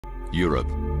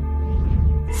Europe,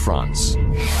 France,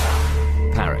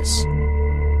 Paris,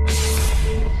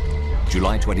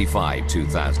 July 25,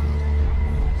 2000,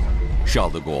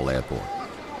 Charles de Gaulle Airport.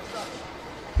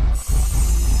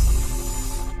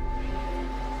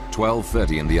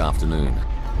 12:30 in the afternoon.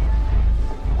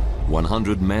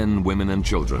 100 men, women and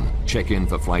children check in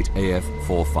for flight AF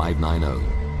 4590.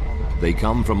 They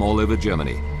come from all over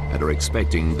Germany and are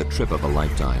expecting the trip of a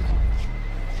lifetime.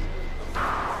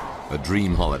 A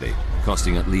dream holiday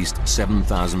costing at least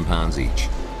 £7,000 each.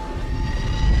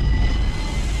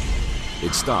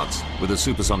 It starts with a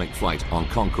supersonic flight on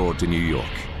Concorde to New York.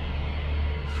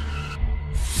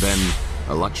 Then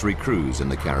a luxury cruise in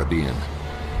the Caribbean.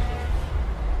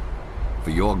 For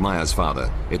Jörg Meyer's father,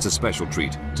 it's a special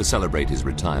treat to celebrate his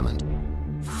retirement.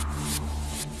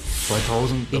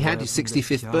 He had his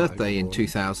 65th birthday in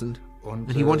 2000,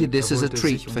 and he wanted this as a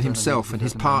treat for himself and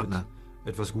his partner.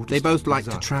 They both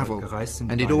liked to travel,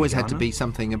 and it always had to be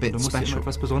something a bit special.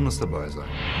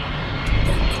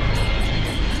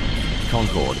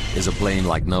 Concorde is a plane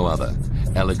like no other,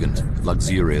 elegant,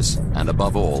 luxurious, and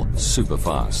above all, super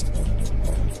fast.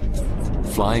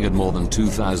 Flying at more than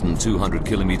 2,200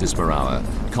 kilometers per hour,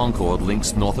 Concorde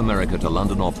links North America to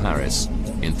London or Paris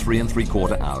in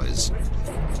 3¾ hours.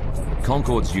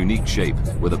 Concorde's unique shape,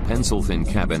 with a pencil-thin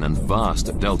cabin and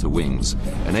vast delta wings,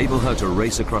 enable her to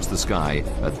race across the sky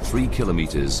at 3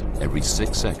 kilometers every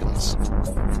 6 seconds.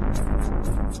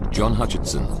 John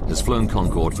Hutchinson has flown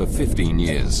Concorde for 15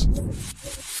 years.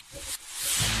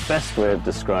 Best way of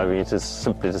describing it is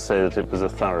simply to say that it was a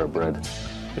thoroughbred.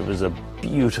 It was a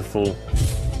beautiful,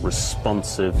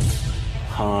 responsive,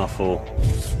 powerful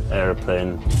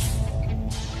aeroplane,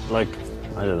 like,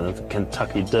 I don't know, the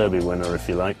Kentucky Derby winner, if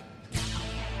you like.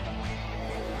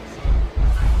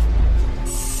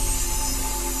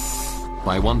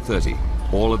 By 1:30,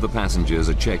 all of the passengers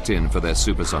are checked in for their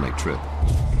supersonic trip.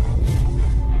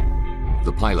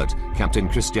 The pilot, Captain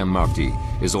Christian Marty,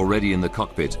 is already in the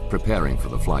cockpit preparing for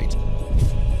the flight.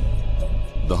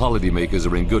 The holidaymakers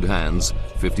are in good hands.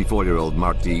 54-year-old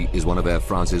Marty is one of Air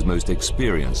France's most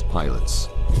experienced pilots.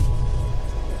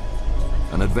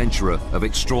 An adventurer of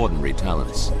extraordinary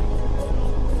talents.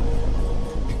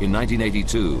 In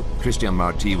 1982, Christian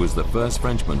Marty was the first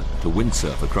Frenchman to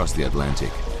windsurf across the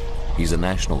Atlantic. He's a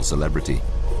national celebrity.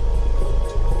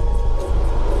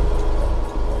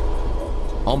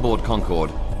 On board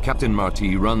Concorde, Captain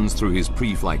Marty runs through his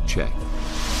pre-flight check.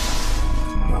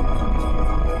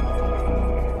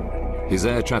 His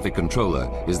air traffic controller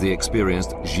is the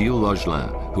experienced Gilles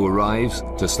Logelin, who arrives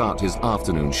to start his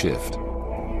afternoon shift.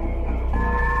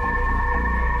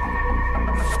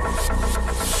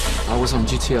 I was on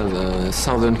GTL,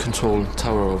 Southern Control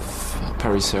Tower of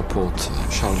Paris Airport,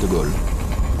 Charles de Gaulle.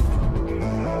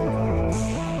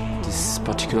 This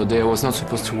particular day I was not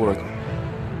supposed to work.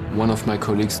 One of my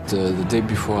colleagues the day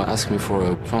before asked me for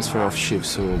a transfer of shift,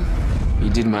 so he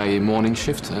did my morning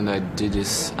shift and I did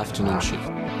his afternoon shift.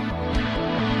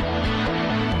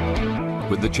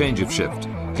 With the change of shift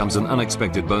comes an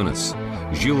unexpected bonus.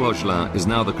 Gilles Logelin is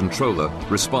now the controller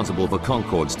responsible for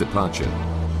Concorde's departure.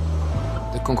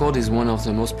 The Concorde is one of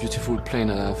the most beautiful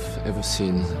planes I've ever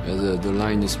seen. The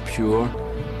line is pure.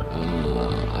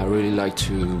 I really like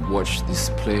to watch this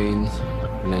plane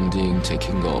landing,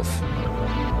 taking off.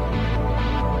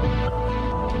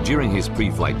 During his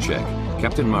pre-flight check,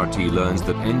 Captain Marty learns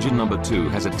that engine number 2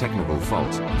 has a technical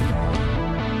fault.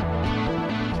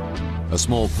 A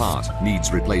small part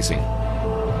needs replacing.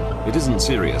 It isn't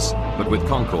serious, but with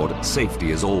Concorde,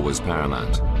 safety is always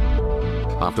paramount.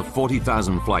 After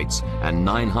 40,000 flights and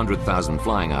 900,000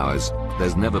 flying hours,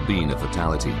 there's never been a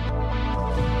fatality.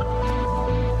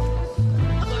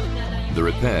 The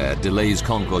repair delays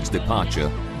Concorde's departure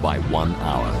by 1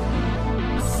 hour.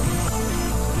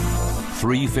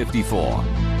 3:54.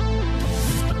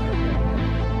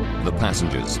 The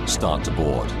passengers start to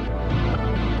board.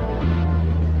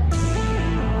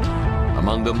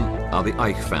 Among them are the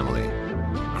Eich family,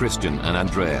 Christian and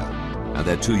Andrea, and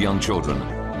their 2 young children,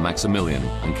 Maximilian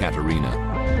and Katerina.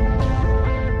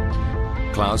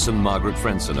 Klaus and Margaret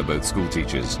Frenson are both school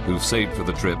teachers who've saved for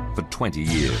the trip for 20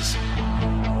 years.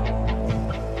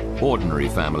 Ordinary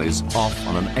families off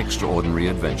on an extraordinary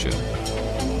adventure.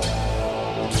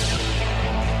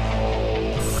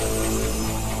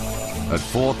 At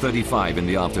 4:35 in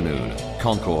the afternoon,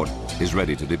 Concorde is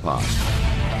ready to depart.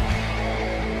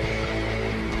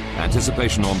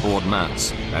 Anticipation on board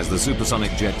mounts as the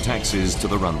supersonic jet taxis to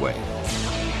the runway.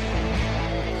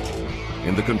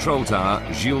 In the control tower,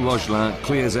 Gilles Logelin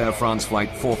clears Air France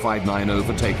flight 4590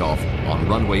 for takeoff on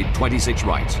runway 26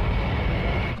 right.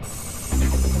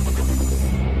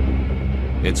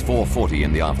 It's 4:40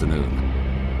 in the afternoon.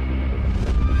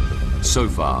 So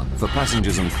far, for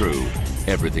passengers and crew,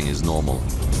 everything is normal.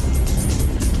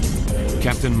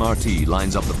 Captain Marty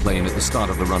lines up the plane at the start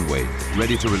of the runway,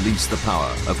 ready to release the power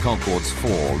of Concorde's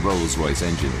 4 Rolls-Royce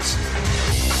engines.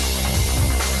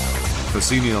 For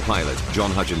senior pilot John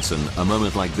Hutchinson, a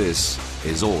moment like this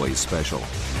is always special.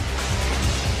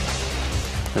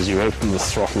 As you open the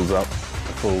throttles up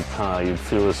to full power, you'd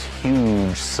feel this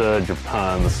huge surge of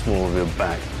power in the small of your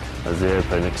back as the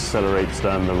airplane accelerates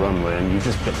down the runway, and you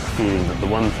just get the feeling that the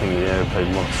one thing the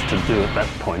airplane wants to do at that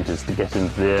point is to get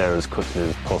into the air as quickly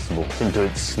as possible, into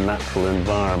its natural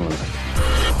environment.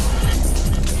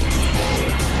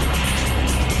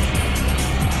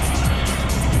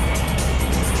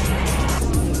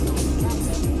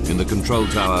 In the control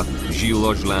tower, Gilles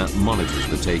Logelin monitors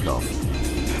the takeoff.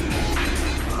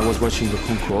 I was watching the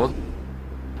Concorde,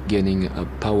 gaining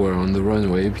power on the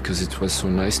runway because it was so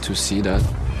nice to see that.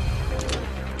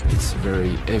 It's a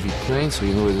very heavy plane, so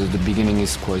you know the beginning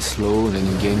is quite slow, then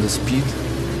you gain the speed.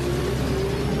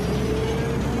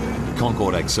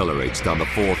 Concorde accelerates down the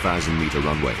 4,000-meter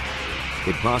runway.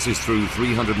 It passes through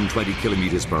 320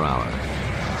 kilometers per hour.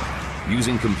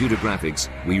 Using computer graphics,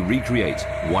 we recreate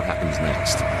what happens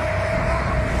next.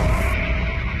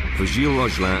 For Gilles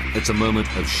Logelin, it's a moment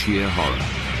of sheer horror.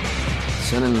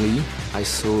 Suddenly, I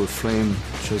saw a flame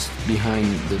just behind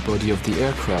the body of the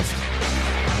aircraft.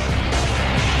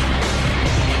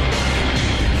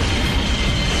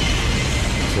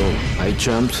 So I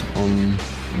jumped on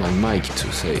my mic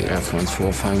to say, Air France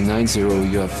 4590,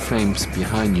 you have flames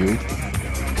behind you.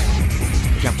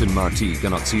 Captain Marty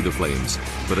cannot see the flames,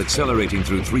 but accelerating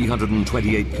through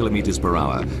 328 kilometers per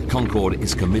hour, Concorde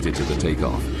is committed to the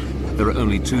takeoff. There are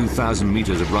only 2,000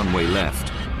 meters of runway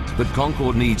left, but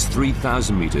Concorde needs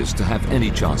 3,000 meters to have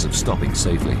any chance of stopping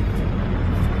safely.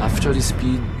 After the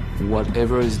speed,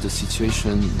 whatever is the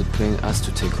situation, the plane has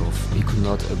to take off. He could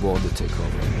not abort the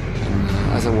takeoff. And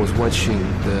as I was watching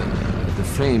the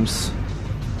flames,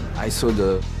 I saw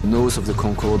the nose of the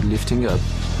Concorde lifting up.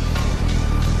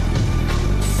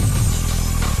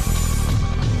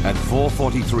 At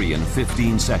 4:43 and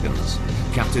 15 seconds,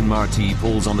 Captain Marty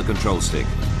pulls on the control stick.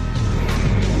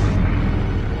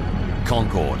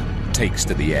 Concorde takes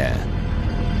to the air.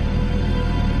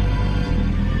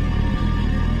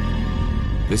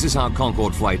 This is how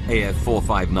Concorde flight AF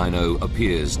 4590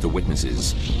 appears to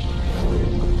witnesses.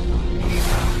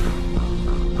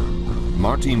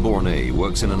 Martine Bornet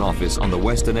works in an office on the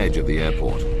western edge of the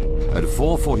airport. At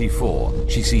 4:44,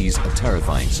 she sees a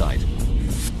terrifying sight.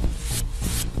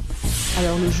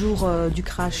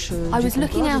 I was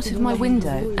looking out of my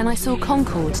window and I saw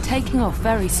Concorde taking off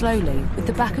very slowly with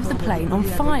the back of the plane on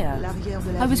fire.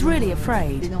 I was really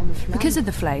afraid. Because of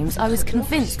the flames, I was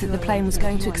convinced that the plane was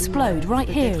going to explode right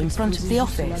here in front of the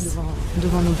office.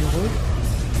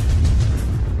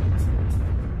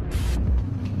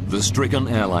 The stricken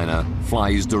airliner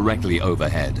flies directly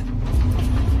overhead.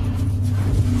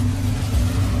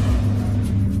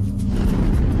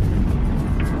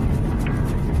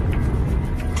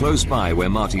 Close by where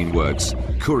Martine works,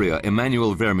 courier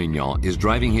Emmanuel Vermignon is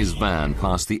driving his van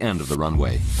past the end of the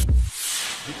runway.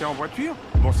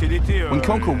 When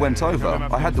Concorde went over,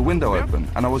 I had the window open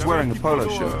and I was wearing a polo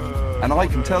shirt. And I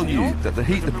can tell you that the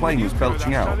heat the plane was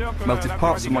belching out melted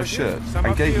parts of my shirt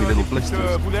and gave me little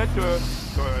blisters.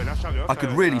 I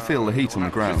could really feel the heat on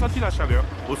the ground.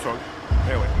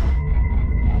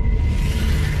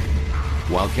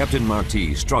 While Captain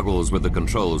Marty struggles with the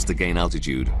controls to gain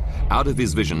altitude, out of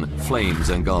his vision, flames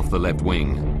engulf the left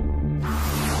wing.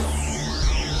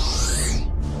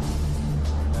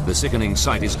 The sickening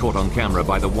sight is caught on camera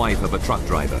by the wife of a truck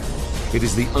driver. It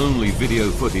is the only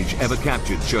video footage ever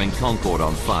captured showing Concorde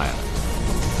on fire.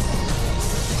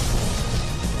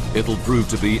 It'll prove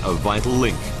to be a vital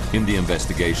link in the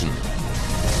investigation.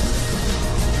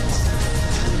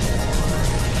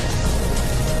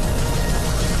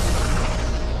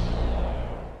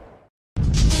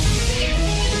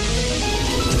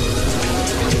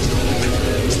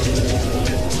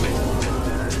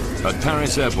 At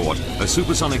Paris Airport, a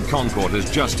supersonic Concorde has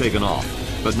just taken off,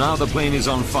 but now the plane is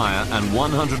on fire and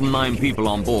 109 people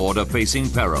on board are facing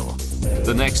peril.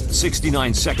 The next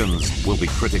 69 seconds will be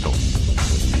critical.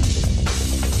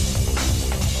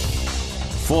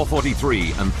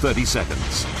 4:43 and 30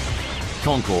 seconds.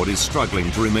 Concorde is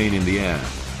struggling to remain in the air.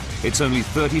 It's only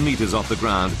 30 meters off the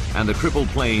ground and the crippled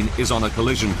plane is on a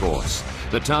collision course.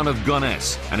 The town of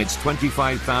Gonesse and its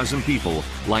 25,000 people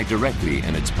lie directly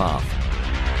in its path.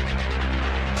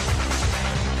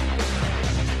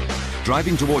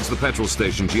 Driving towards the petrol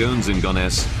station she owns in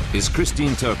Gonesse is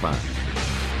Christine Turpin.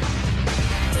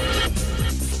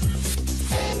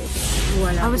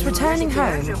 I was returning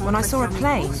home when I saw a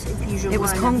plane. It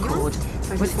was Concorde,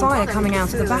 with fire coming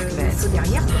out of the back of it.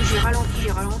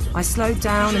 I slowed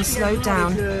down,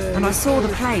 and I saw the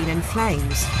plane in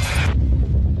flames.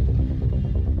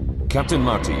 Captain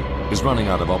Marty is running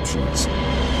out of options.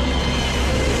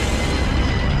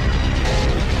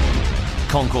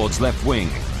 Concorde's left wing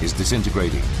is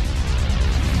disintegrating.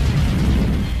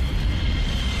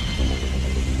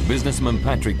 Businessman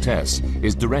Patrick Tess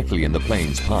is directly in the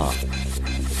plane's path.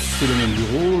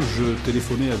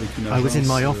 I was in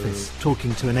my office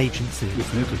talking to an agency.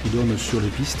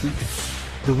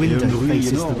 The window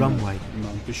faces the runway,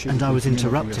 and I was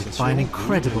interrupted by an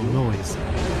incredible noise.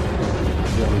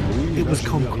 It was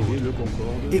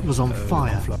Concorde. It was on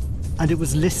fire, and it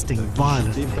was listing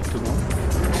violently.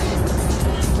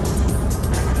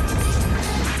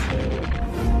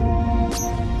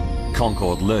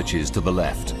 Concorde lurches to the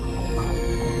left.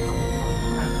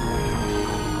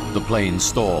 The plane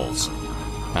stalls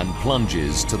and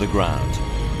plunges to the ground.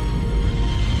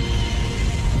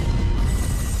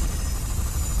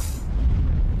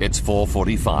 It's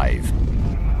 4:45.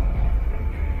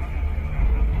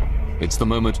 It's the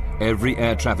moment every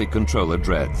air traffic controller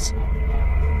dreads.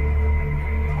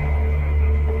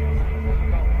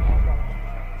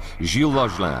 Gilles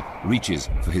Logelin reaches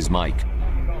for his mic.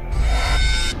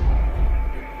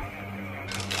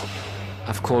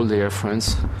 I've called the Air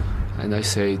France and I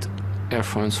said, Air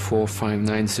France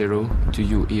 4590, do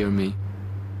you hear me?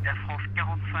 Air France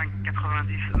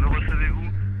 4590, me recevez-vous?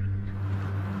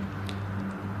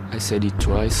 I said it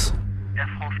twice. Air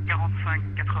France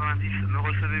 4590, me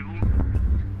recevez-vous?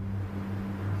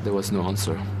 There was no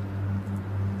answer.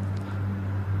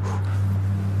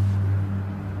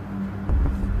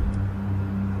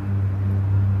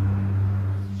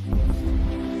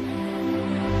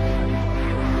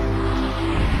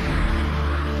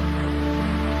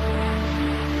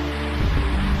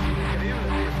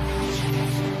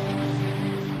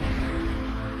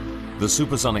 The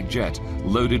supersonic jet,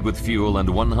 loaded with fuel and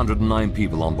 109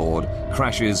 people on board,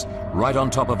 crashes right on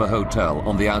top of a hotel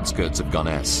on the outskirts of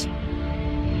Gonesse.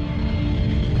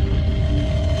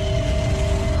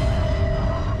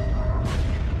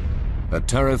 A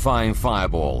terrifying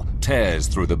fireball tears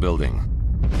through the building.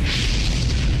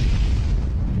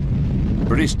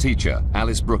 British teacher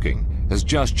Alice Brooking has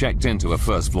just checked into a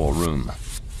first-floor room.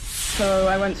 So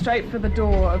I went straight for the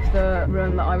door of the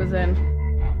room that I was in.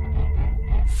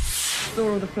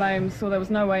 Saw all the flames, saw there was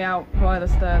no way out via the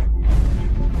stairs.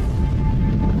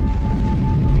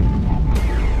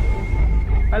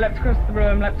 I leapt across the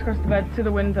room, leapt across the bed to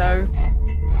the window.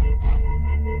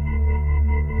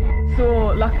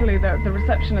 Saw, luckily, that the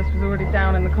receptionist was already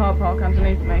down in the car park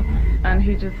underneath me, and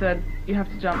he just said, "You have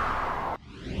to jump."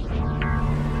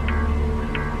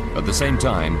 At the same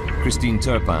time, Christine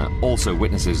Turpin also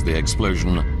witnesses the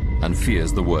explosion and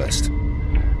fears the worst.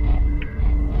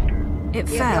 It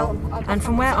fell, and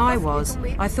from where I was,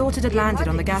 I thought it had landed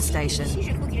on the gas station.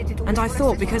 And I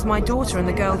thought because my daughter and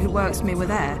the girl who works for me were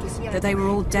there, that they were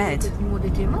all dead.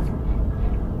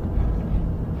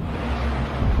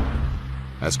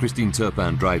 As Christine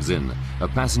Turpin drives in, a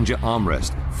passenger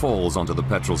armrest falls onto the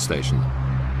petrol station.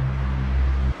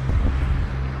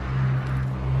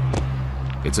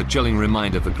 It's a chilling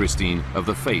reminder for Christine of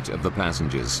the fate of the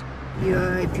passengers.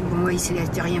 When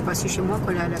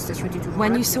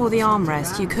you saw the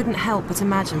armrest, you couldn't help but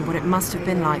imagine what it must have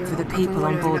been like for the people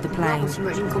on board the plane.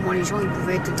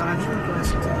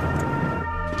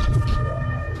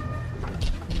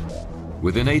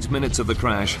 Within 8 minutes of the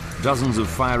crash, dozens of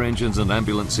fire engines and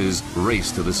ambulances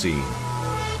race to the scene.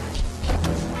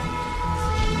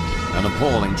 An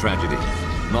appalling tragedy,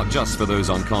 not just for those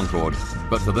on Concorde,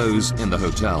 but for those in the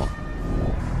hotel.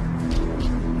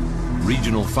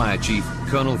 Regional Fire Chief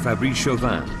Colonel Fabrice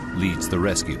Chauvin leads the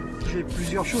rescue.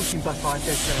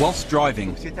 Whilst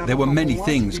driving, there were many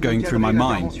things going through my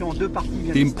mind.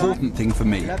 The important thing for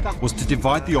me was to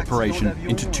divide the operation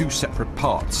into two separate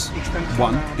parts.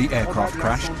 One, the aircraft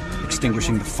crash,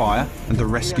 extinguishing the fire and the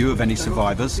rescue of any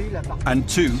survivors. And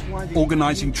two,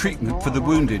 organising treatment for the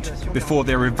wounded before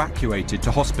they're evacuated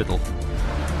to hospital.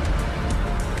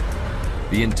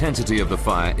 The intensity of the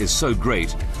fire is so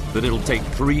great that it'll take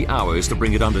 3 hours to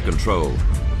bring it under control.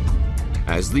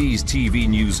 As these TV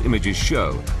news images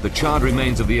show, the charred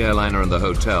remains of the airliner and the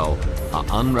hotel are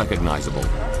unrecognizable.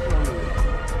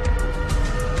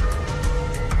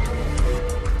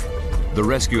 The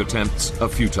rescue attempts are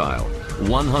futile.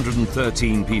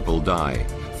 113 people die,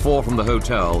 4 from the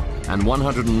hotel and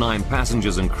 109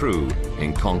 passengers and crew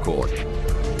in Concorde.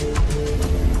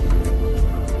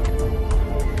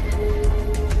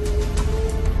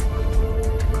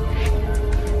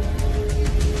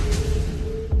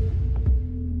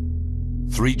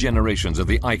 3 generations of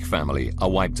the Ike family are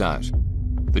wiped out.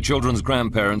 The children's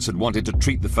grandparents had wanted to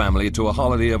treat the family to a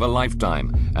holiday of a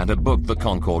lifetime and had booked the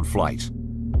Concorde flight.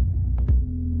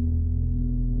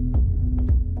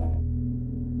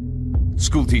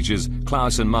 Schoolteachers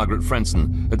Klaus and Margaret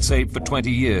Frenson had saved for 20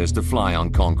 years to fly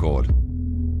on Concorde.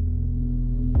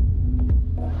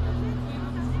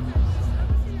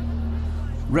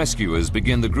 Rescuers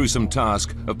begin the gruesome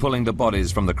task of pulling the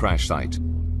bodies from the crash site.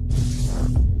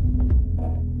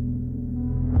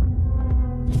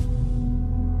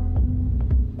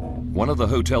 One of the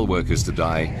hotel workers to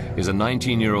die is a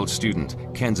 19-year-old student,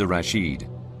 Kenza Rashid.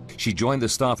 She joined the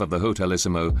staff of the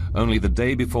Hotelissimo only the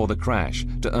day before the crash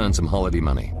to earn some holiday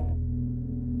money.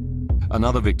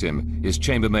 Another victim is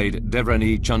chambermaid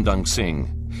Devrani Chandang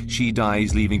Singh. She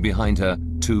dies leaving behind her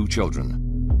 2 children.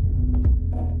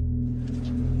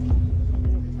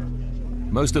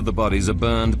 Most of the bodies are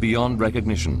burned beyond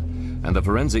recognition, and the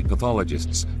forensic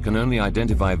pathologists can only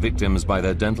identify victims by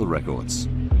their dental records.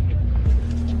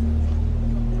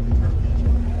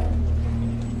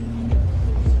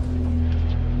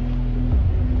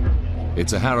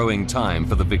 It's a harrowing time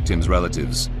for the victims'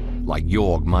 relatives, like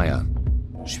Jorg Meyer.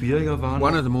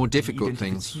 One of the more difficult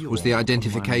things was the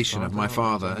identification of my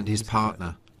father and his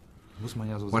partner.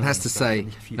 One has to say,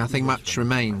 nothing much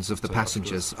remains of the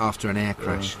passengers after an air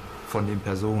crash.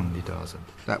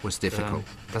 That was difficult.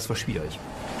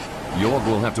 Jorg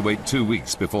will have to wait 2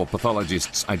 weeks before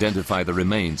pathologists identify the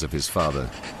remains of his father.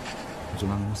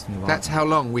 That's how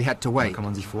long we had to wait.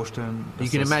 You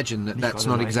can imagine that that's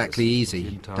not exactly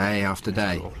easy, day after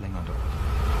day.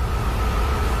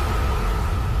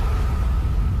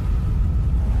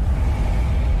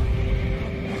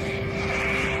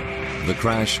 The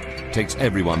crash takes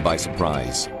everyone by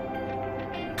surprise.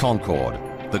 Concorde,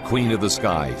 the queen of the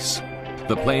skies,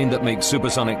 the plane that makes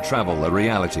supersonic travel a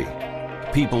reality,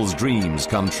 people's dreams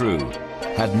come true,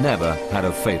 had never had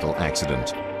a fatal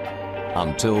accident.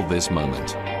 Until this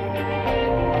moment.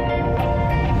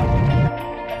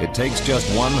 It takes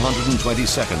just 120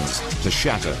 seconds to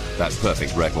shatter that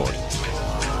perfect record.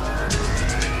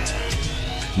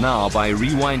 Now, by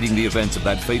rewinding the events of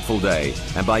that fateful day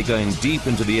and by going deep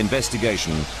into the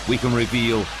investigation, we can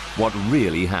reveal what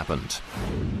really happened.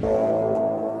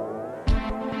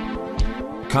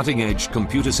 Cutting-edge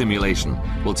computer simulation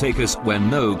will take us where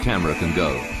no camera can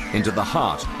go, into the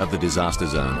heart of the disaster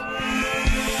zone.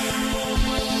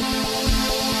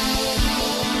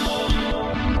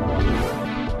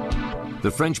 The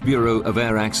French Bureau of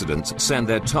Air Accidents send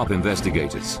their top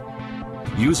investigators.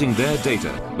 Using their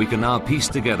data, we can now piece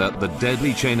together the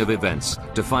deadly chain of events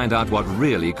to find out what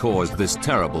really caused this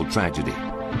terrible tragedy.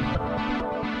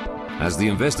 As the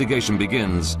investigation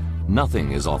begins,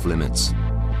 nothing is off limits.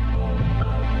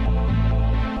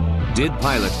 Did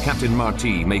pilot Captain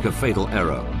Marty make a fatal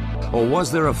error? Or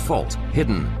was there a fault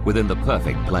hidden within the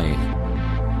perfect plane?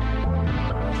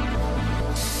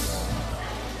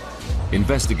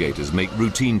 Investigators make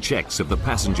routine checks of the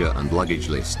passenger and luggage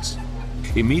lists.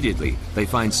 Immediately, they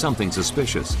find something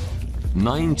suspicious.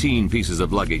 19 pieces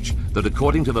of luggage that,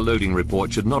 according to the loading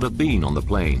report, should not have been on the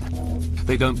plane.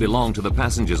 They don't belong to the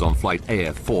passengers on flight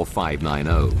AF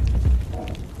 4590.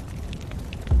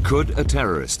 Could a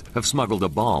terrorist have smuggled a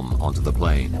bomb onto the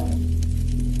plane?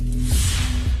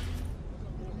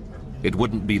 It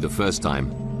wouldn't be the first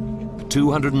time.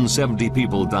 270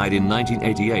 people died in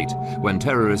 1988 when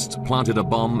terrorists planted a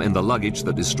bomb in the luggage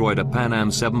that destroyed a Pan Am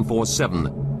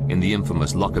 747 in the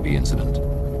infamous Lockerbie incident.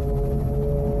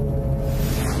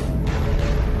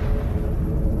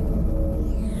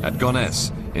 At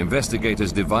Gonesse,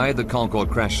 investigators divide the Concorde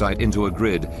crash site into a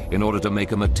grid in order to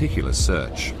make a meticulous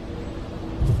search.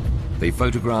 They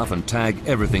photograph and tag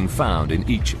everything found in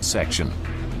each section.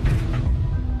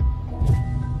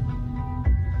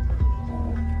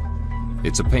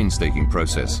 It's a painstaking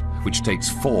process, which takes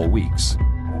 4 weeks.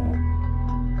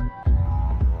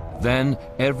 Then,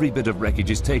 every bit of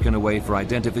wreckage is taken away for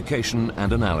identification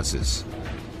and analysis.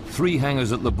 3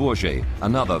 hangars at Le Bourget,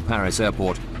 another Paris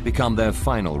airport, become their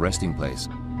final resting place.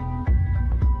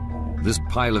 This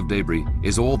pile of debris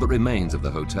is all that remains of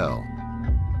the hotel.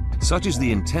 Such is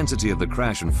the intensity of the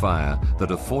crash and fire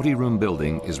that a 40-room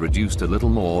building is reduced to little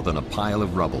more than a pile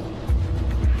of rubble.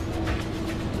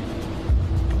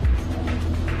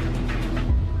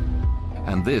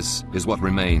 And this is what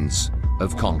remains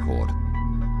of Concorde.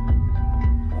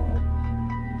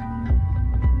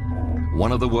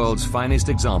 One of the world's finest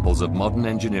examples of modern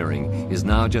engineering is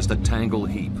now just a tangled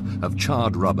heap of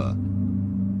charred rubber,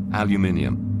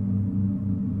 aluminium,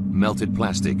 melted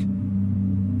plastic,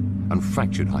 and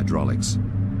fractured hydraulics.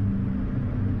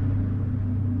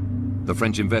 The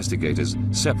French investigators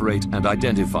separate and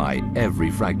identify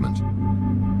every fragment.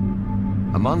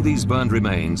 Among these burned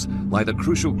remains lie the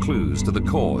crucial clues to the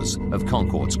cause of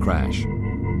Concorde's crash.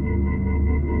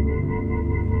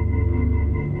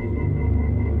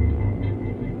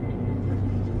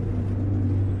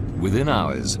 Within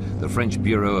hours, the French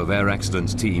Bureau of Air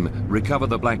Accidents team recover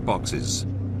the black boxes.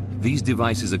 These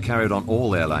devices are carried on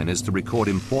all airliners to record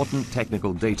important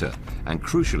technical data and,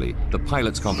 crucially, the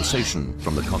pilot's conversation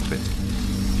from the cockpit.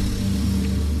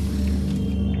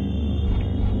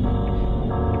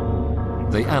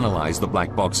 They analyze the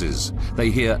black boxes.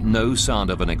 They hear no sound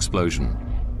of an explosion.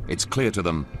 It's clear to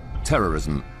them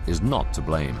terrorism is not to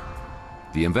blame.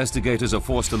 The investigators are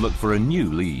forced to look for a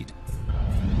new lead.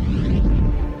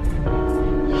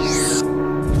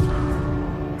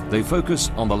 They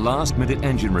focus on the last-minute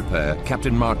engine repair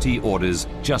Captain Marty orders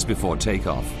just before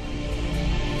takeoff.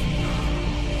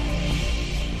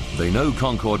 They know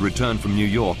Concorde returned from New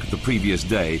York the previous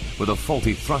day with a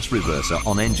faulty thrust reverser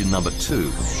on engine number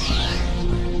 2.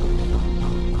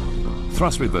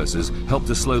 Thrust reversers help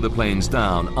to slow the planes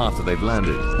down after they've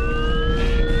landed.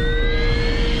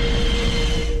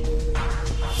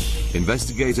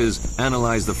 Investigators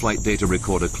analyze the flight data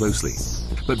recorder closely,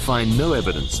 but find no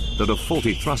evidence that a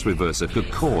faulty thrust reverser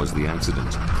could cause the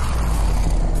accident.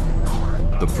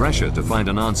 The pressure to find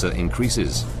an answer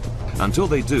increases. Until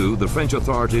they do, the French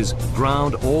authorities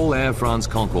ground all Air France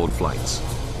Concorde flights.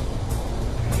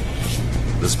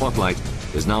 The spotlight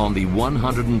is now on the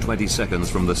 120 seconds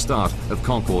from the start of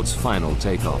Concorde's final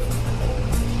takeoff.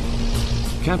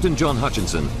 Captain John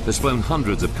Hutchinson has flown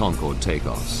hundreds of Concorde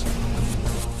takeoffs.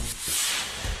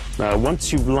 Now,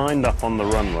 once you've lined up on the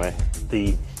runway,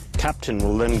 the captain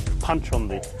will then punch on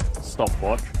the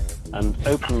stopwatch and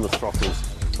open the throttles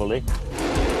fully.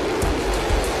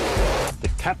 The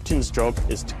captain's job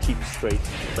is to keep straight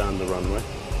down the runway.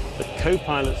 The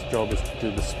co-pilot's job is to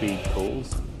do the speed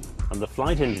calls. And the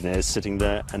flight engineer is sitting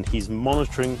there and he's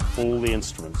monitoring all the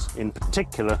instruments. In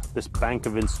particular, this bank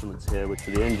of instruments here, which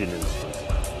are the engine instruments.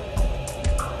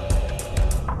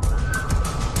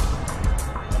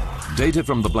 Data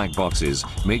from the black boxes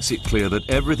makes it clear that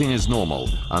everything is normal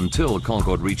until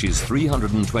Concorde reaches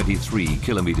 323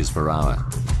 kilometers per hour.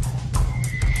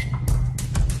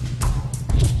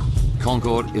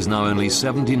 Concorde is now only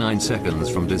 79 seconds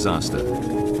from disaster.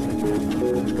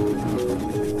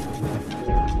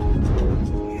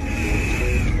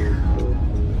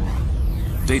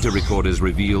 Data recorders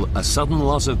reveal a sudden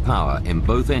loss of power in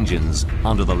both engines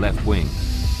under the left wing.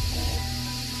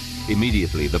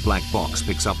 Immediately, the black box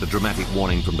picks up the dramatic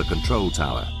warning from the control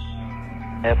tower.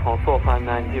 Air France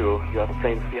 4590, you have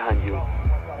planes behind you.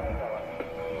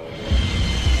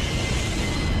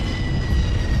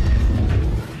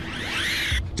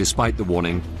 Despite the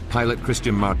warning, pilot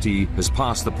Christian Marty has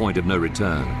passed the point of no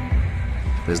return.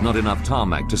 There's not enough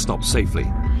tarmac to stop safely.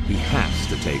 He has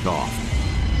to take off.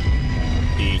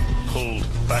 He pulled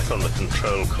back on the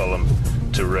control column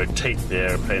to rotate the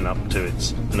airplane up to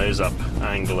its nose-up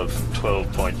angle of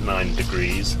 12.9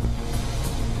 degrees.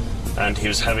 And he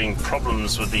was having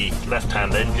problems with the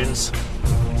left-hand engines,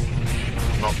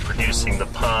 not producing the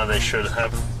power they should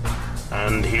have.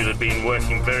 And he would have been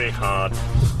working very hard,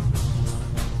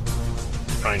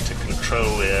 trying to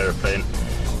control the airplane,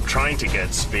 trying to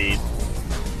get speed.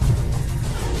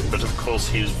 But of course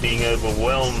he was being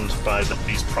overwhelmed by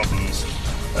these problems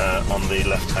on the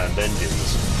left-hand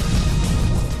engines.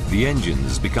 The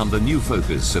engines become the new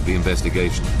focus of the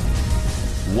investigation.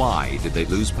 Why did they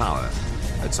lose power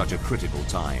at such a critical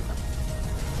time?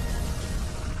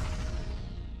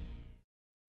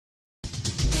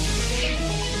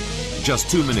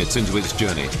 Just 2 minutes into its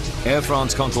journey, Air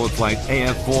France Concorde flight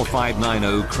AF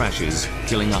 4590 crashes,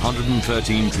 killing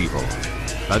 113 people.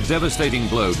 A devastating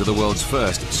blow to the world's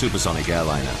first supersonic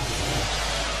airliner.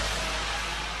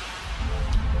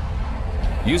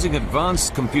 Using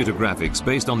advanced computer graphics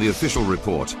based on the official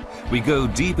report, we go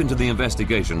deep into the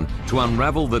investigation to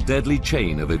unravel the deadly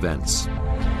chain of events.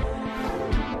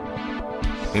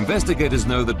 Investigators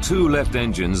know that 2 left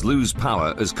engines lose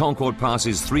power as Concorde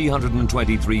passes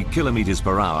 323 kilometers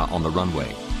per hour on the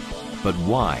runway. But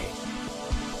why?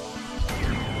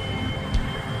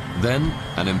 Then,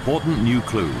 an important new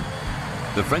clue.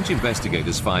 The French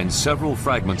investigators find several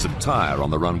fragments of tyre on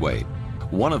the runway.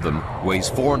 One of them weighs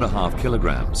 4.5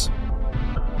 kilograms.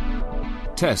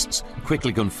 Tests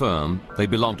quickly confirm they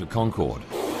belong to Concorde.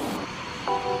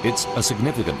 It's a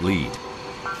significant lead.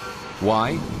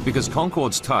 Why? Because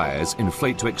Concorde's tyres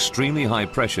inflate to extremely high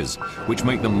pressures, which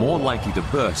make them more likely to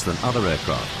burst than other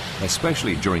aircraft,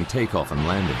 especially during takeoff and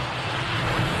landing.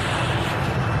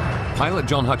 Pilot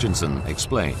John Hutchinson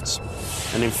explains.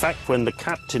 And in fact, when the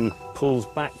captain pulls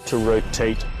back to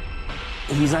rotate,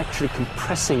 he's actually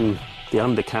compressing the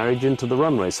undercarriage into the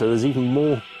runway, so there's even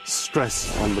more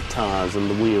stress on the tyres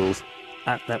and the wheels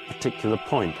at that particular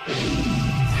point.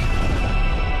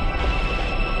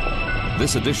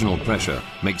 This additional pressure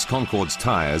makes Concorde's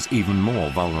tyres even more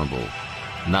vulnerable.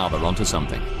 Now they're onto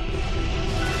something.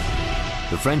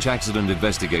 The French accident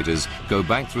investigators go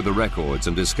back through the records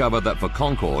and discover that for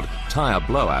Concorde, tyre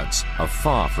blowouts are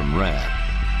far from rare.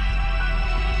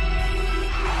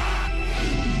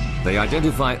 They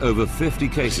identify over 50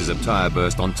 cases of tyre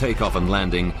burst on takeoff and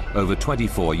landing over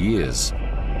 24 years.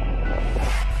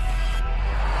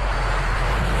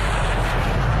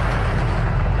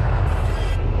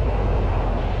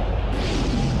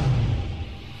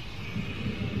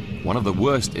 One of the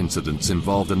worst incidents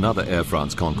involved another Air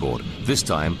France Concorde, this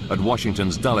time at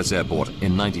Washington's Dulles Airport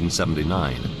in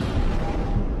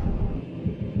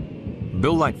 1979.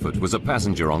 Bill Lightfoot was a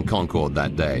passenger on Concorde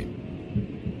that day.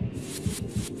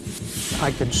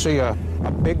 I could see a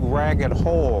big ragged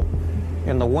hole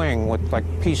in the wing with like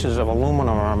pieces of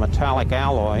aluminum or metallic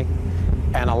alloy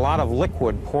and a lot of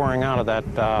liquid pouring out of that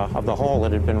of the hole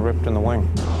that had been ripped in the wing.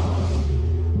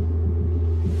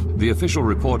 The official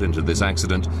report into this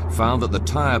accident found that the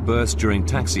tyre burst during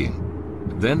taxiing.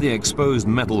 Then the exposed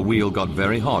metal wheel got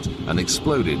very hot and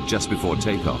exploded just before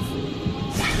takeoff.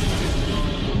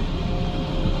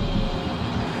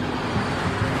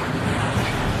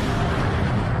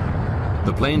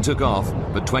 The plane took off,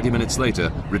 but 20 minutes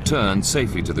later returned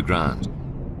safely to the ground.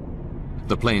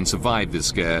 The plane survived this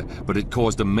scare, but it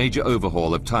caused a major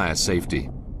overhaul of tyre safety.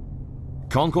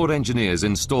 Concorde engineers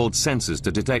installed sensors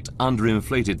to detect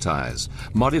underinflated tyres,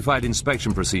 modified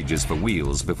inspection procedures for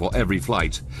wheels before every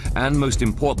flight, and most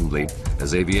importantly,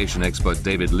 as aviation expert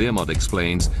David Learmont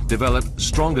explains, developed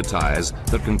stronger tyres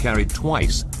that can carry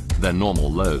twice their normal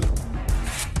load.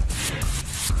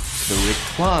 The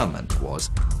requirement was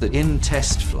that in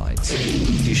test flights,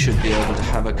 you should be able to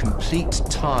have a complete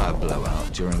tyre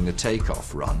blowout during the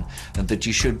takeoff run, and that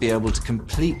you should be able to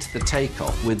complete the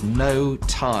takeoff with no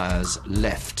tyres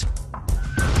left.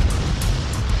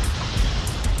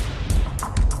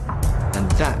 And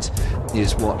that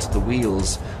is what the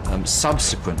wheels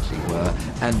subsequently were,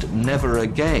 and never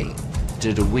again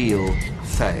did a wheel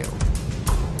fail.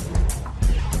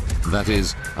 That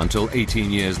is, until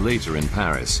 18 years later in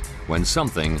Paris, when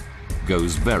something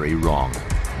goes very wrong.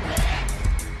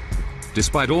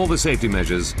 Despite all the safety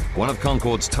measures, one of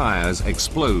Concorde's tyres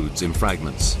explodes in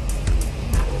fragments.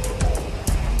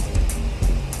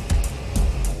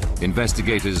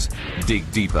 Investigators dig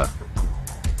deeper.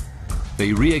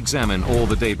 They re-examine all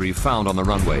the debris found on the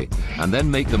runway and then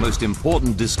make the most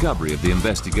important discovery of the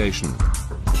investigation.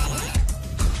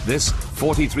 This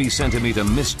 43-centimeter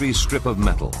mystery strip of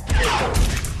metal.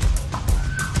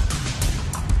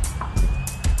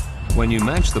 When you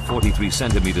match the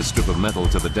 43-centimeter strip of metal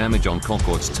to the damage on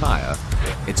Concorde's tyre,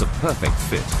 it's a perfect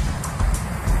fit.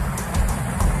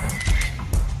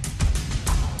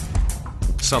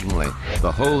 Suddenly,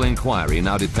 the whole inquiry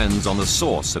now depends on the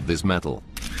source of this metal.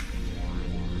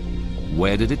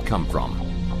 Where did it come from?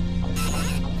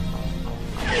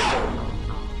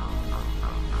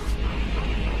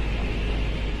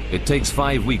 It takes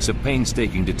 5 weeks of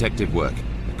painstaking detective work,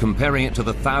 comparing it to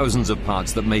the thousands of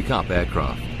parts that make up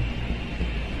aircraft.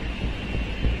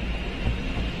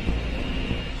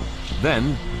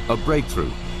 Then, a breakthrough.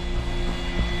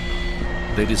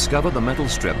 They discover the metal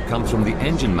strip comes from the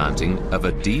engine mounting of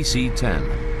a DC-10.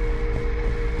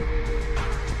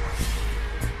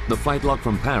 The flight log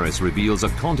from Paris reveals a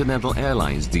Continental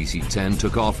Airlines DC-10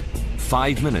 took off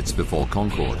 5 minutes before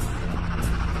Concorde.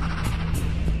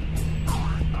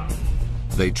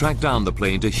 They track down the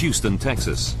plane to Houston,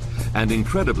 Texas, and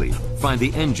incredibly find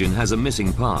the engine has a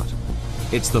missing part.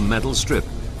 It's the metal strip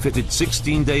fitted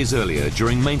 16 days earlier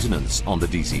during maintenance on the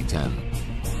DC-10.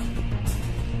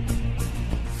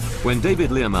 When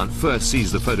David Learmont first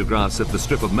sees the photographs of the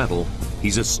strip of metal,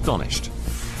 he's astonished.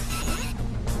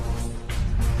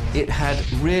 It had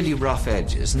really rough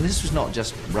edges, and this was not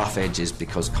just rough edges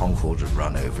because Concorde had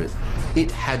run over it.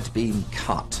 It had been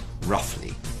cut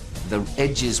roughly. The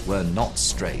edges were not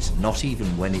straight, not even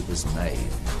when it was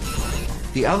made.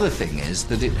 The other thing is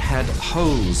that it had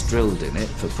holes drilled in it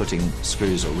for putting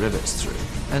screws or rivets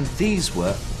through, and these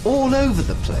were all over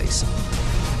the place.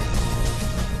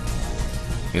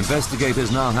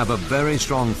 Investigators now have a very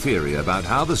strong theory about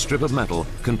how the strip of metal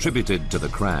contributed to the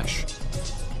crash.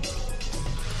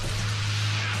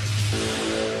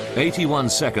 81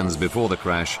 seconds before the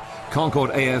crash, Concorde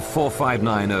AF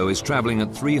 4590 is traveling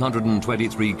at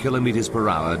 323 kilometers per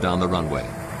hour down the runway.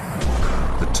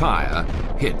 the tyre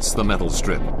hits the metal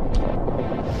strip.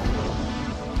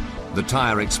 The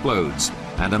tyre explodes,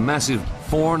 and a massive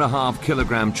 4.5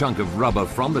 kilogram chunk of rubber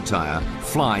from the tyre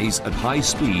flies at high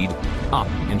speed up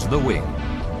into the wing.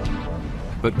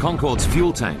 But Concorde's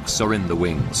fuel tanks are in the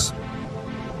wings,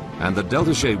 and the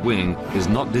delta-shaped wing is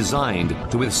not designed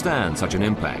to withstand such an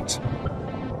impact.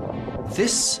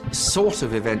 This sort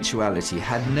of eventuality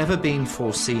had never been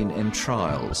foreseen in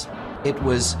trials. It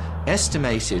was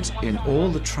estimated in all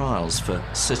the trials for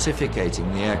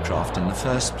certificating the aircraft in the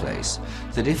first place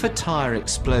that if a tyre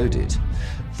exploded,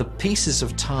 the pieces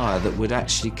of tyre that would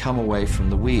actually come away from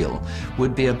the wheel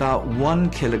would be about 1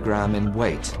 kilogram in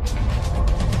weight.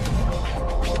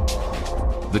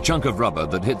 The chunk of rubber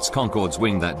that hits Concorde's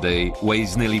wing that day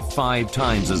weighs nearly 5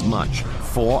 times as much,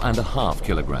 4.5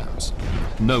 kilograms.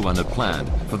 No one had planned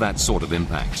for that sort of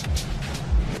impact.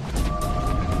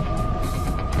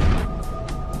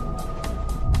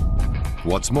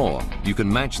 What's more, you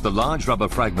can match the large rubber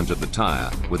fragment of the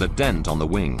tyre with a dent on the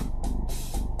wing.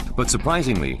 But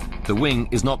surprisingly, the wing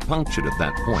is not punctured at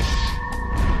that point.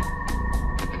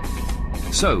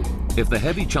 So, if the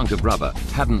heavy chunk of rubber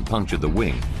hadn't punctured the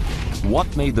wing,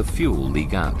 what made the fuel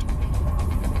leak out?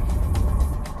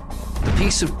 The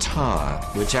piece of tyre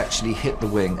which actually hit the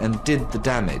wing and did the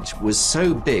damage was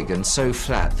so big and so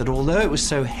flat that although it was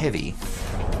so heavy,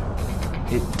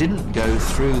 it didn't go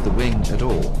through the wing at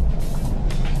all.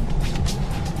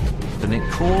 And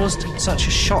it caused such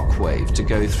a shock wave to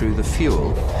go through the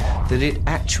fuel that it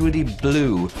actually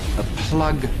blew a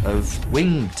plug of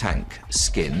wing tank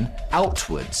skin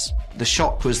outwards. The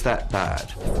shock was that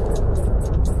bad.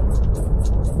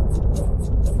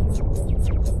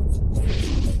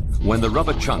 When the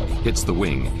rubber chunk hits the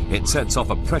wing, it sets off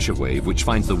a pressure wave which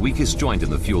finds the weakest joint in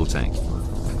the fuel tank.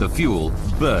 The fuel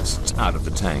bursts out of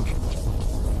the tank.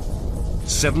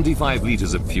 75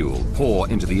 liters of fuel pour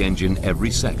into the engine every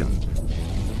second.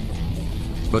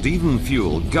 But even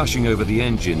fuel gushing over the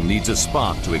engine needs a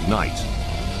spark to ignite.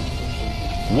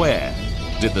 Where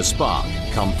did the spark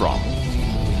come from?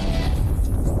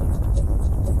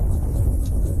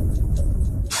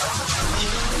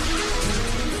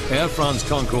 Air France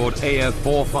Concorde AF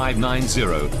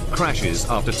 4590 crashes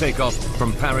after takeoff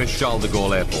from Paris Charles de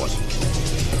Gaulle Airport.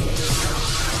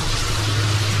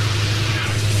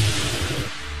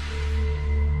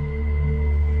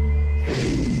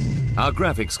 Our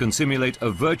graphics can simulate a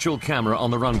virtual camera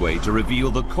on the runway to reveal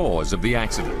the cause of the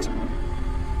accident.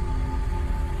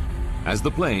 As the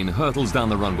plane hurtles down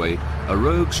the runway, a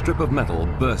rogue strip of metal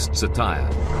bursts a tyre.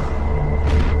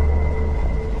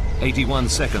 81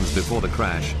 seconds before the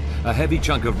crash, a heavy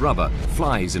chunk of rubber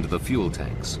flies into the fuel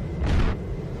tanks.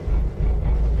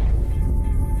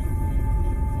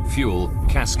 Fuel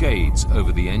cascades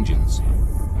over the engines.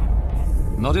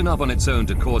 Not enough on its own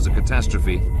to cause a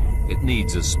catastrophe, it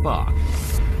needs a spark.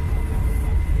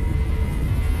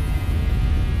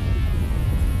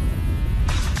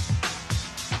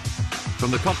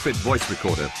 From the cockpit voice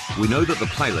recorder, we know that the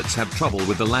pilots have trouble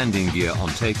with the landing gear on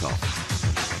takeoff.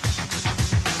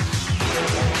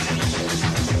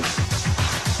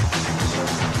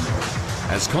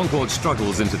 As Concorde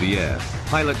struggles into the air,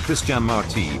 pilot Christian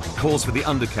Marty calls for the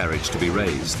undercarriage to be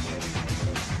raised.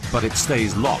 But it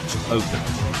stays locked open.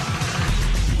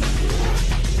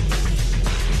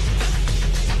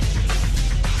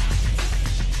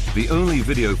 The only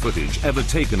video footage ever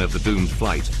taken of the doomed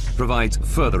flight provides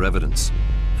further evidence.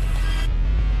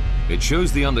 It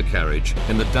shows the undercarriage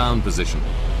in the down position.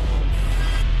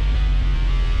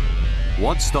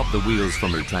 What stopped the wheels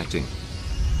from retracting?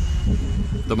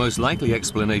 The most likely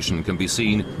explanation can be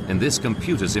seen in this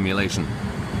computer simulation.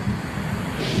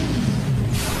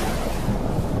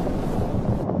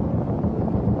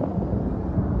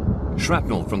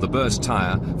 Shrapnel from the burst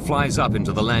tyre flies up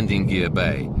into the landing gear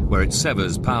bay, where it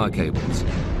severs power cables.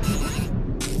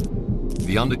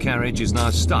 The undercarriage is now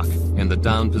stuck in the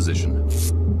down position.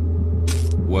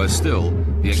 Worse still,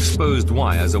 the exposed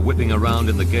wires are whipping around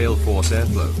in the gale force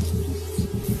airflow.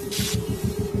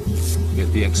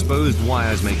 If the exposed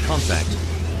wires make contact,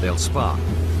 they'll spark.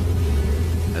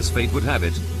 As fate would have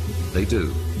it, they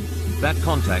do. That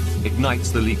contact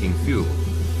ignites the leaking fuel,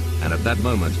 and at that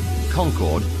moment,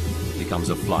 Concorde becomes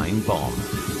a flying bomb.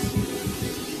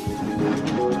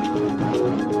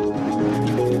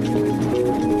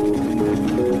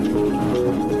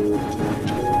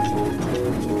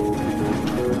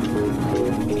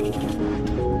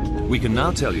 We can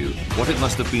now tell you what it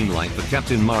must have been like for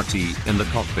Captain Marty in the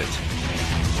cockpit.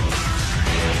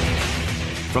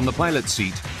 From the pilot's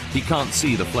seat, he can't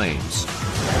see the flames.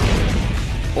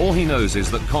 All he knows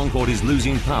is that Concorde is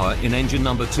losing power in engine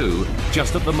number 2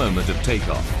 just at the moment of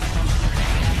takeoff.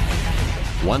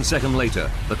 1 second later,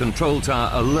 the control tower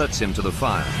alerts him to the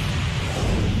fire.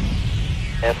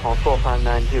 Air France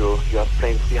 4590, you have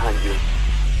flames behind you.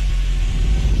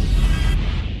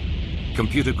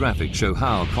 Computer graphics show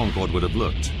how Concorde would have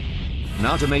looked.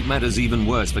 Now, to make matters even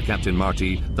worse for Captain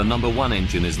Marty, the number 1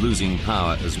 engine is losing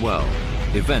power as well.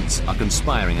 Events are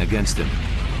conspiring against him.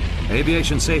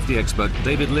 Aviation safety expert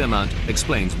David Learmount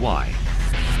explains why.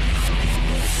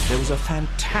 There was a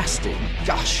fantastic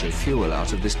gush of fuel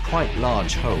out of this quite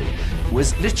large hole,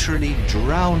 was literally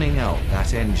drowning out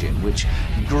that engine, which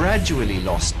gradually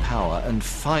lost power and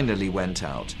finally went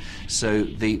out. So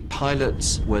the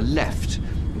pilots were left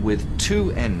with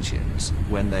 2 engines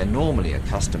when they're normally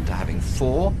accustomed to having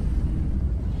 4.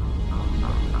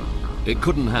 It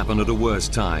couldn't happen at a worse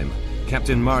time.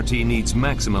 Captain Marty needs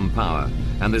maximum power,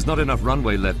 and there's not enough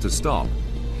runway left to stop.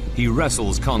 He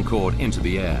wrestles Concorde into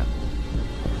the air.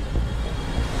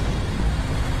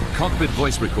 Cockpit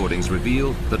voice recordings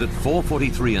reveal that at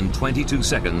 4:43 and 22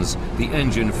 seconds, the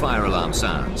engine fire alarm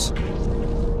sounds.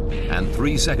 And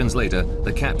 3 seconds later,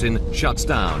 the captain shuts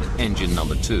down engine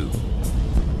number 2.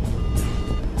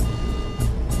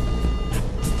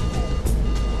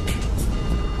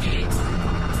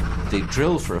 The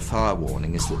drill for a fire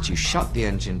warning is that you shut the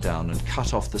engine down and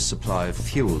cut off the supply of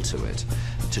fuel to it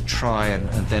to try and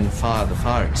then fire the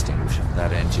fire extinguisher for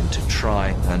that engine to try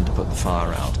and put the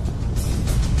fire out.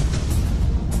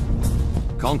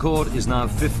 Concorde is now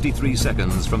 53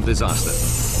 seconds from disaster.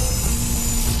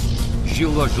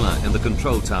 Gilles Rogelin in the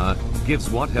control tower gives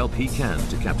what help he can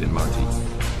to Captain Marty.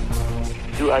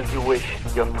 Do as you wish.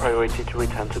 You have priority to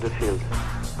return to the field.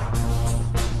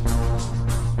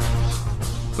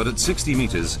 But at 60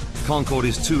 meters, Concorde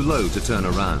is too low to turn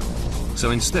around.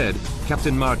 So instead,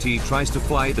 Captain Marty tries to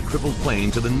fly the crippled plane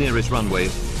to the nearest runway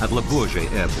at Le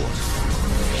Bourget Airport,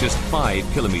 just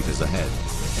 5 kilometers ahead.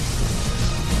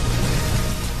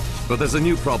 But there's a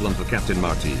new problem for Captain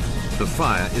Marty. The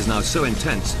fire is now so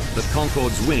intense that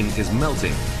Concorde's wing is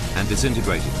melting and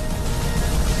disintegrating.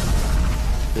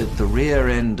 At the rear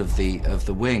end of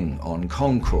the wing on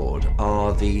Concorde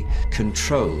are the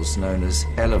controls known as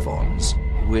elevons,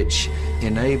 which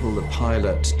enable the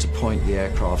pilot to point the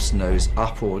aircraft's nose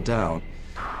up or down.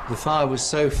 The fire was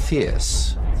so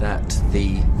fierce that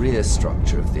the rear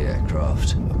structure of the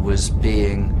aircraft was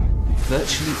being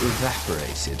virtually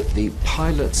evaporated. The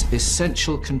pilot's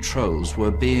essential controls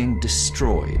were being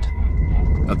destroyed.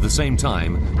 At the same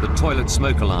time, the toilet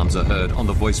smoke alarms are heard on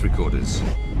the voice recorders.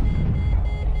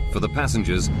 For the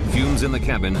passengers, fumes in the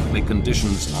cabin make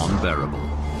conditions unbearable.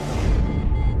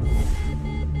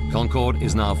 Concorde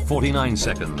is now 49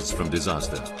 seconds from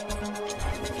disaster.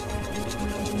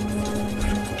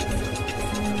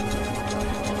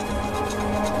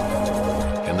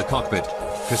 In the cockpit,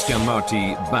 Christian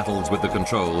Marty battles with the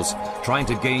controls, trying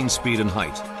to gain speed and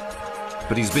height.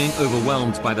 But he's being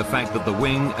overwhelmed by the fact that the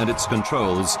wing and its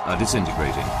controls are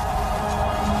disintegrating.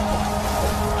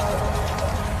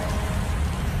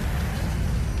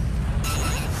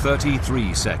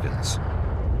 "33 seconds.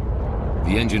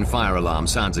 The engine fire alarm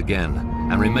sounds again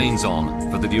and remains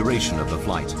on for the duration of the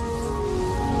flight.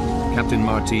 Captain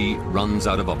Marty runs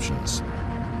out of options.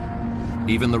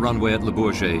 Even the runway at Le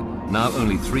Bourget, now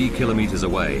only 3 kilometers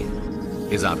away,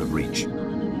 is out of reach.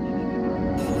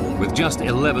 With just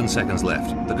 11 seconds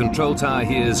left, the control tower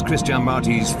hears Christian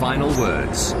Marty's final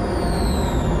words.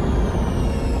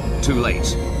 Too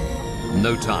late.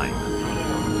 No time.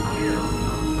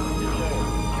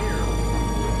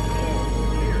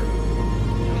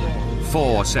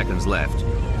 "4 seconds left.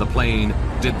 The plane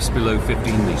dips below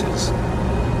 15 meters.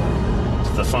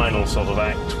 The final sort of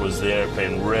act was the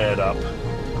airplane reared up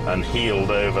and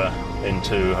heeled over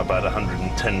into about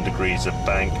 110 degrees of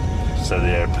bank, so the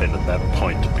airplane at that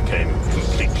point became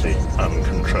completely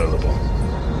uncontrollable.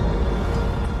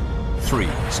 3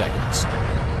 seconds.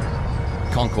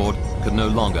 Concorde could no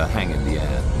longer hang in the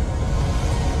air.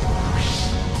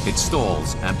 It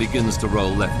stalls and begins to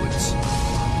roll leftwards.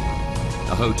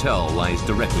 A hotel lies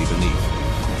directly beneath.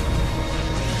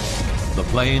 The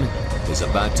plane is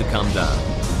about to come down.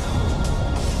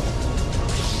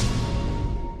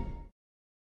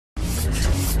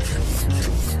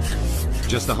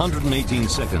 Just 118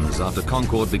 seconds after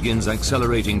Concorde begins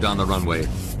accelerating down the runway,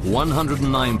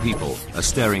 109 people are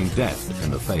staring death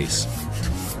in the face.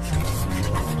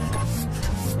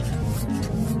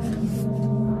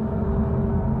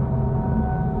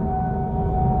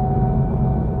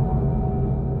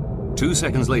 Two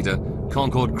seconds later,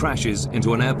 Concorde crashes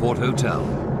into an airport hotel.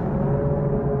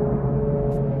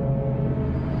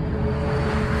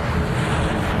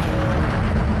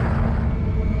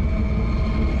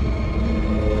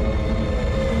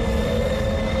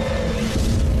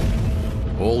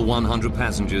 All 100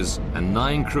 passengers and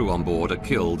 9 crew on board are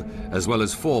killed, as well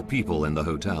as 4 people in the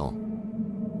hotel.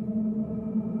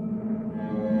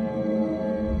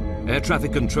 Air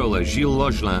traffic controller Gilles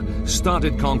Logelin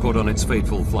started Concorde on its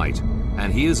fateful flight,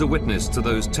 and he is a witness to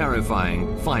those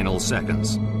terrifying final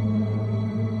seconds.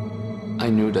 I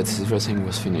knew that everything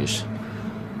was finished.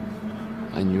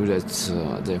 I knew that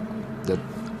that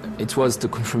it was the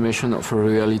confirmation of a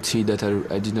reality that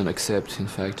I didn't accept, in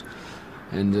fact.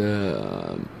 And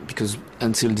because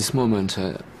until this moment,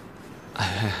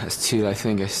 I still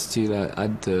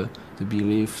had the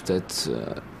belief that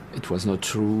it was not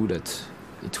true, that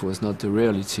it was not the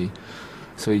reality.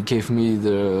 So it gave me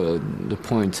the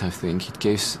point, I think. It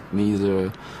gave me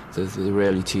the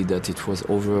reality that it was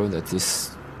over,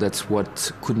 that's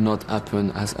what could not happen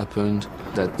has happened,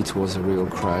 that it was a real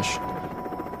crash.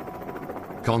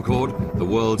 Concorde, the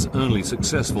world's only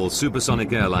successful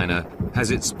supersonic airliner, has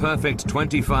its perfect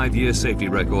 25-year safety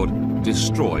record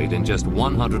destroyed in just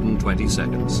 120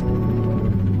 seconds.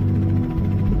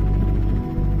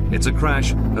 It's a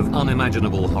crash of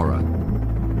unimaginable horror.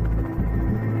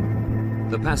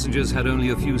 The passengers had only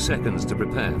a few seconds to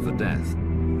prepare for death.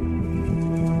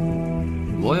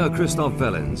 Lawyer Christoph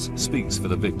Wellens speaks for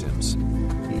the victims.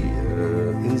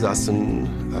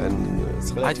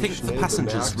 I think the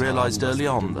passengers realized early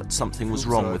on that something was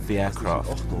wrong with the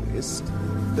aircraft.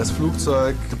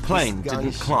 The plane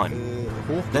didn't climb.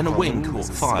 Then a wing caught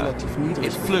fire.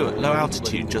 It flew at low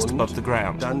altitude just above the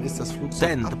ground.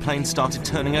 Then the plane started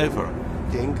turning over.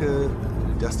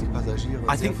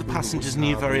 I think the passengers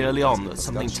knew very early on that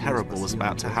something terrible was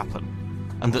about to happen,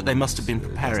 and that they must have been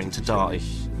preparing to die.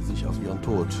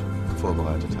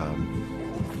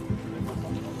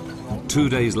 2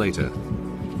 days later,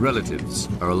 relatives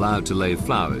are allowed to lay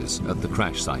flowers at the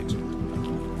crash site.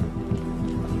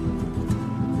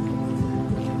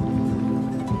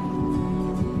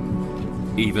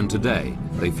 Even today,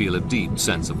 they feel a deep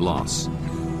sense of loss.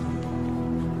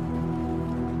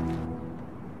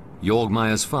 Jörg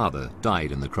Meyer's father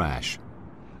died in the crash.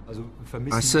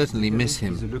 I certainly miss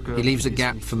him. He leaves a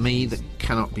gap for me that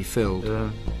cannot be filled.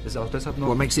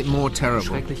 What makes it more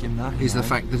terrible is the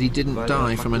fact that he didn't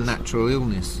die from a natural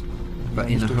illness, but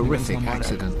in a horrific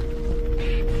accident.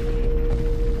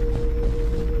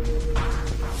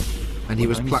 And he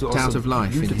was plucked out of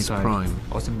life in his prime.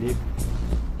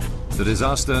 The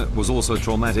disaster was also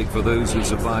traumatic for those who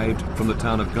survived from the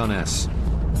town of Gonesse.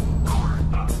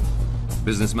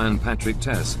 Businessman Patrick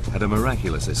Tess had a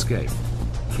miraculous escape.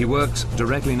 He works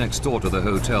directly next door to the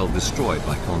hotel destroyed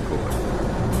by Concorde.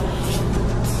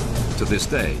 To this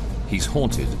day, he's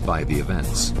haunted by the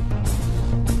events.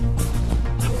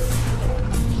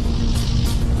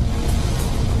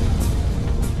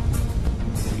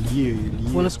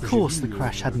 Well, of course the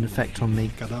crash had an effect on me.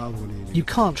 You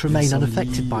can't remain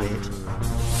unaffected by it.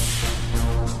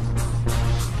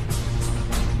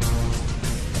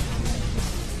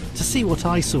 To see what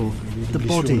I saw, the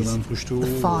bodies,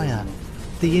 the fire,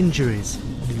 the injuries,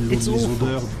 it's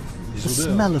awful. The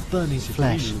smell of burning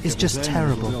flesh is just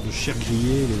terrible.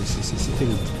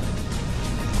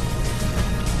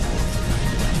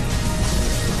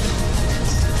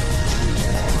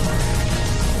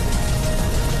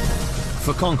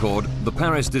 For Concorde, the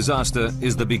Paris disaster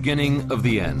is the beginning of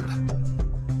the end.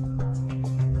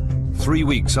 3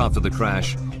 weeks after the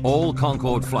crash, all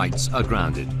Concorde flights are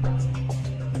grounded.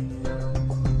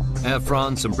 Air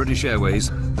France and British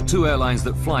Airways, the 2 airlines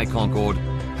that fly Concorde,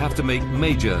 have to make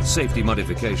major safety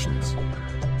modifications.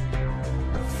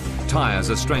 Tyres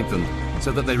are strengthened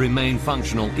so that they remain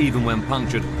functional even when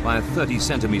punctured by a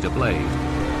 30-centimeter blade.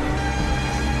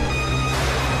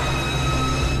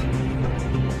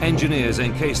 Engineers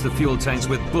encase the fuel tanks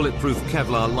with bulletproof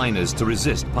Kevlar liners to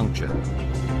resist puncture.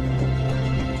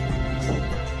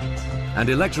 And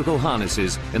electrical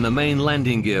harnesses in the main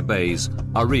landing gear bays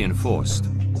are reinforced.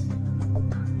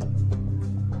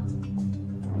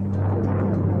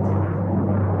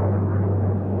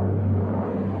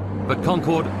 But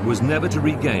Concorde was never to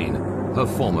regain her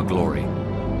former glory.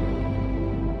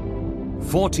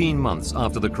 14 months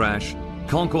after the crash,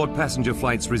 Concorde passenger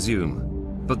flights resume.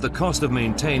 But the cost of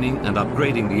maintaining and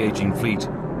upgrading the aging fleet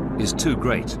is too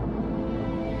great.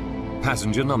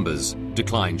 Passenger numbers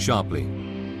decline sharply.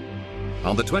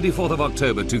 On the 24th of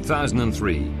October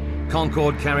 2003,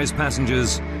 Concorde carries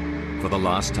passengers for the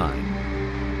last time.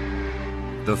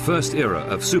 The first era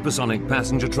of supersonic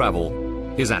passenger travel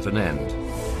is at an end.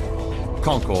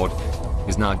 Concorde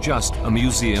is now just a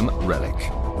museum relic.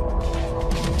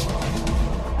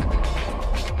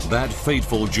 That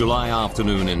fateful July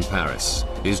afternoon in Paris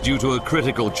is due to a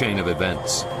critical chain of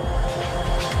events.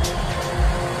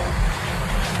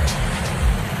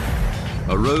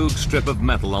 A rogue strip of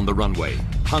metal on the runway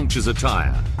punctures a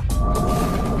tyre,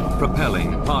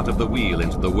 propelling part of the wheel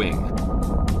into the wing.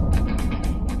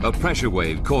 A pressure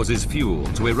wave causes fuel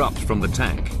to erupt from the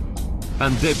tank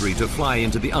and debris to fly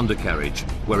into the undercarriage,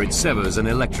 where it severs an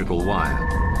electrical wire.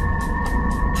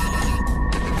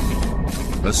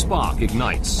 A spark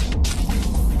ignites,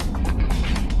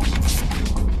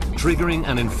 triggering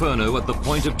an inferno at the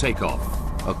point of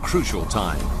takeoff, a crucial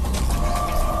time.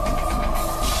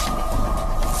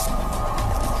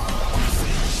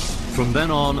 From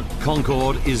then on,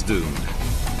 Concorde is doomed.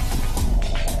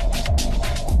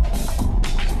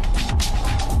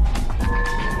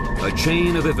 A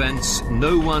chain of events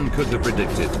no one could have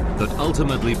predicted that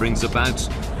ultimately brings about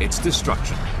its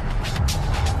destruction.